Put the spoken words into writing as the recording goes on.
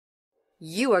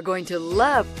You are going to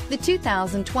love the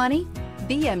 2020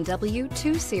 BMW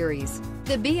 2 Series.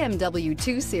 The BMW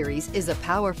 2 Series is a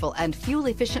powerful and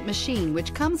fuel-efficient machine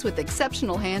which comes with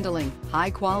exceptional handling,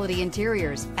 high-quality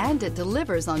interiors, and it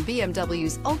delivers on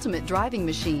BMW's ultimate driving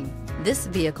machine. This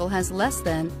vehicle has less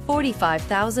than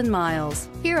 45,000 miles.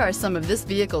 Here are some of this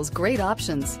vehicle's great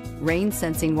options: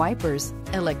 rain-sensing wipers,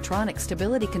 electronic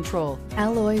stability control,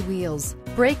 alloy wheels,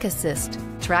 brake assist,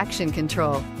 traction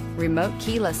control, remote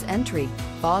keyless entry,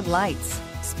 fog lights,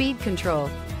 speed control,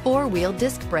 four-wheel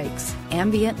disc brakes,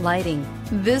 ambient lighting.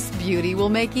 This beauty will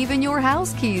make even your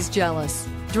house keys jealous.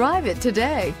 Drive it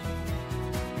today.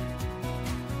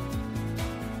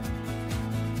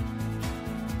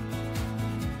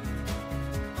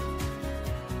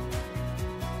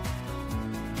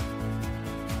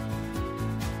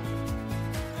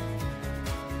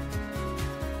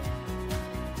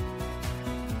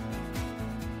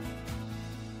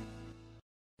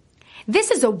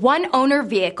 This is a one-owner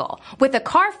vehicle with a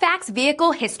CARFAX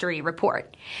Vehicle History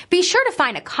Report. Be sure to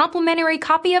find a complimentary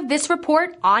copy of this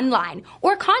report online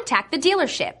or contact the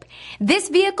dealership. This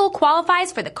vehicle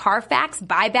qualifies for the CARFAX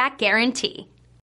Buyback Guarantee.